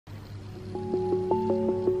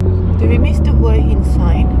Do we miss the Hua Hin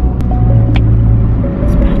sign?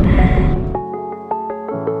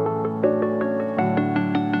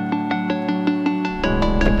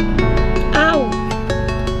 Ow!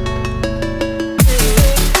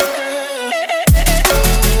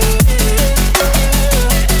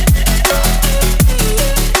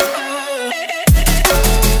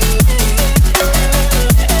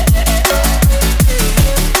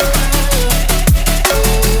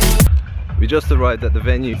 We just arrived at the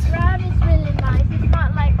venue. The ground is really nice, it's not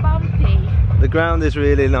like bumpy. The ground is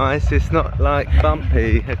really nice, it's not like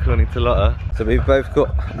bumpy, according to Lotta. So we've both got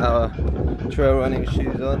our trail running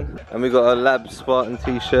shoes on, and we've got our lab Spartan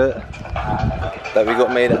t-shirt that we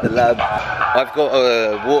got made at the lab. I've got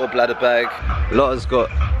a water bladder bag. Lotta's got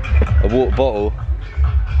a water bottle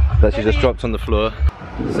that she just dropped on the floor.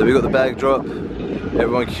 So we got the bag drop,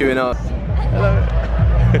 everyone queuing up. Hello.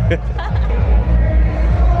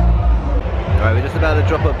 Alright, we're just about to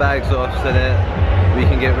drop our bags off so that we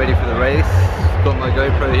can get ready for the race. Got my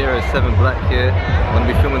GoPro here at 7 Black here. I'm going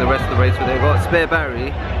to be filming the rest of the race with it. I've got a spare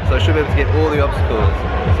battery, so I should be able to get all the obstacles.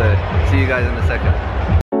 So, see you guys in a second.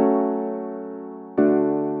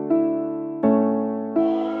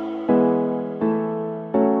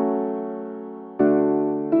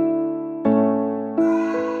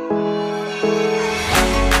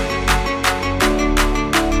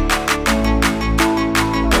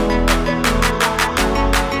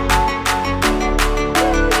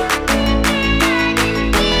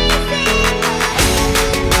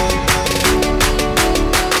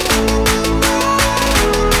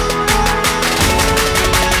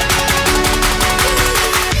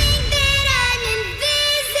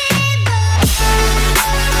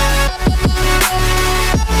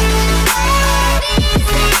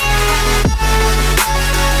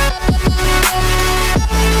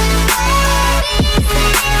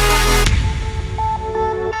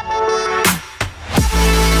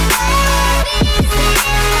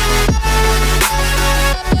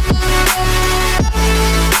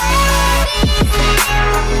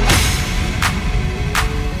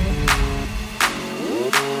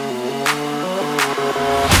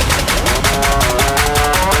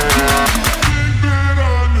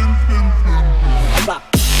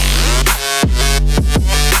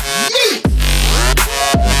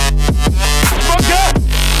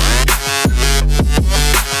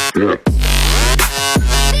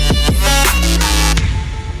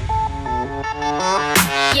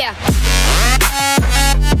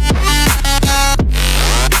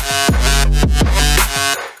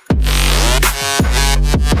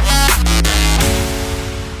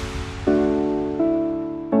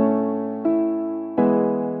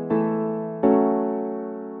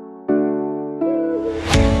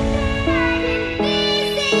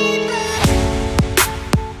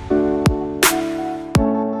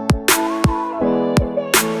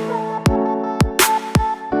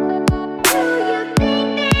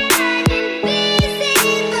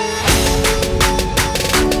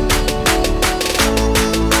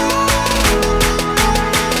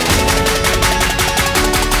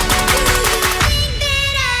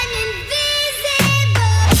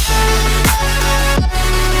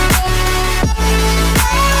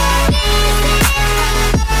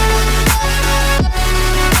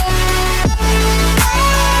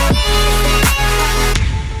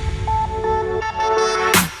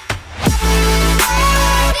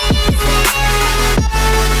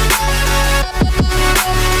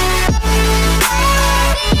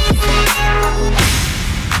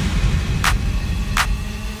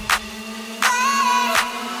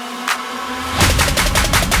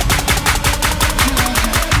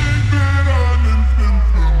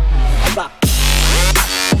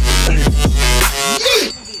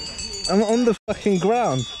 I'm on the fucking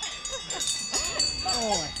ground.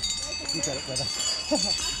 Oh, you got it, brother.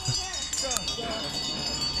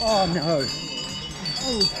 Oh no.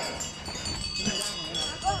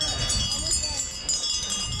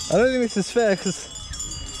 I don't think this is fair because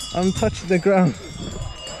I'm touching the ground.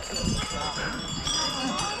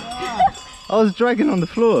 I was dragging on the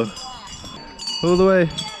floor all the way.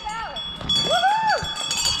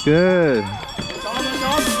 Good.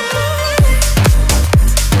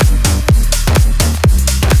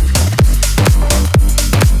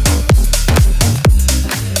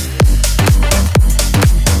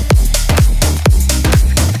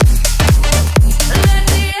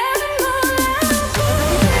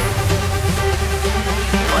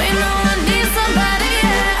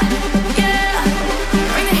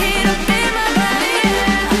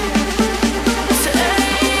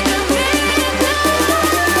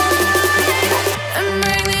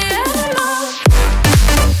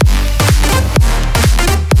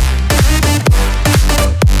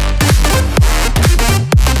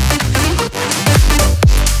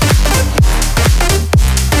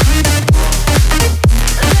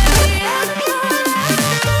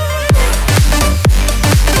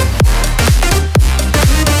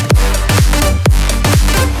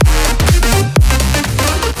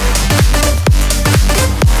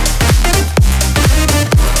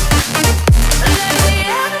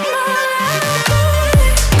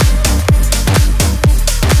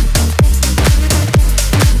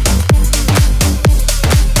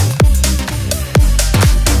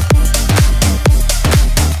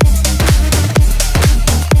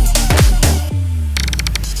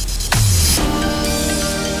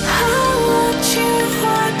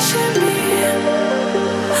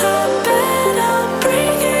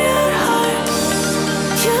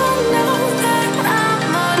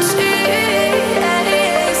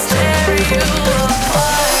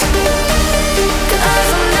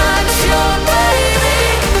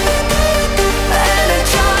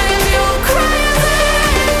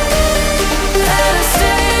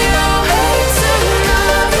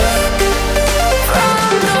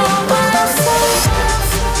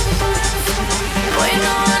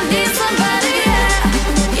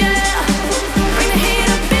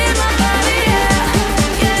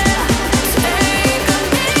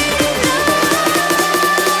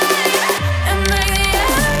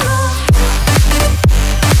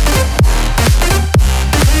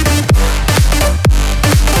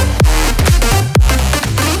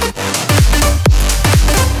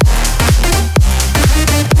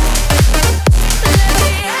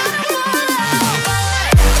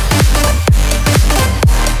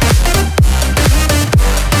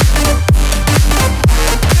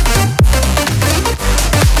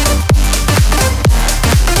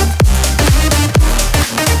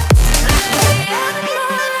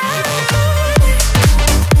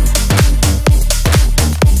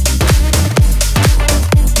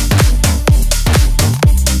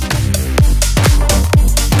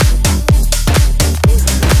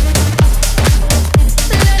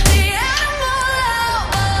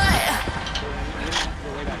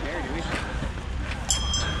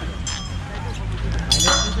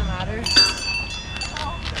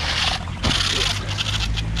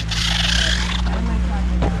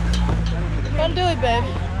 babe.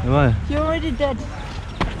 Why? You're already dead.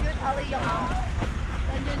 Ollie your arm.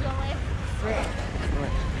 Don't do the left.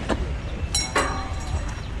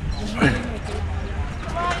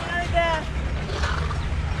 Come on, you're there.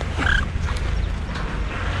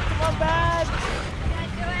 Come on, babe.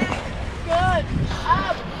 Good.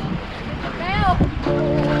 Up. Now.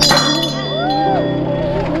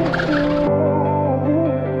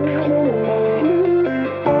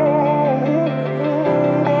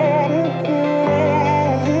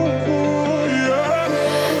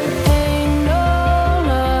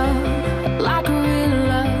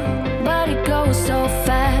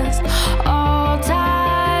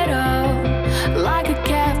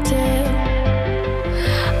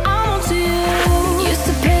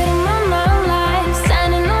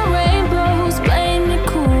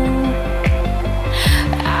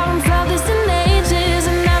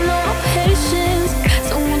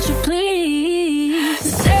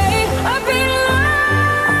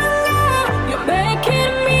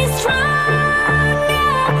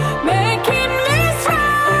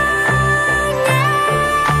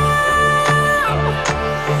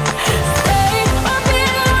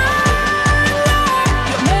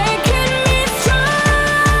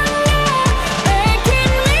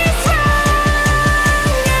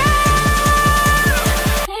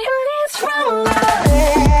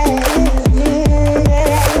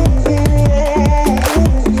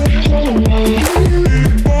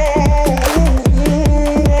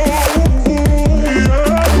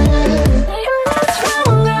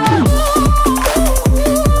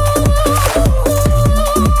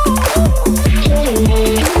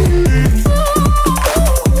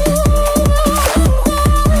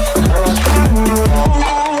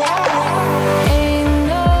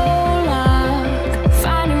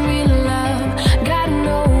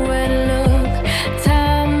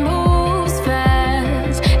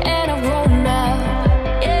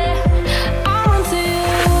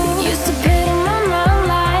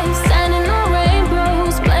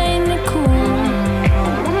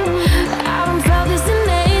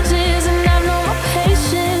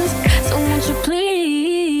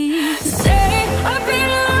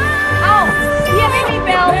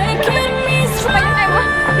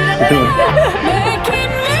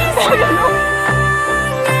 Making me strong.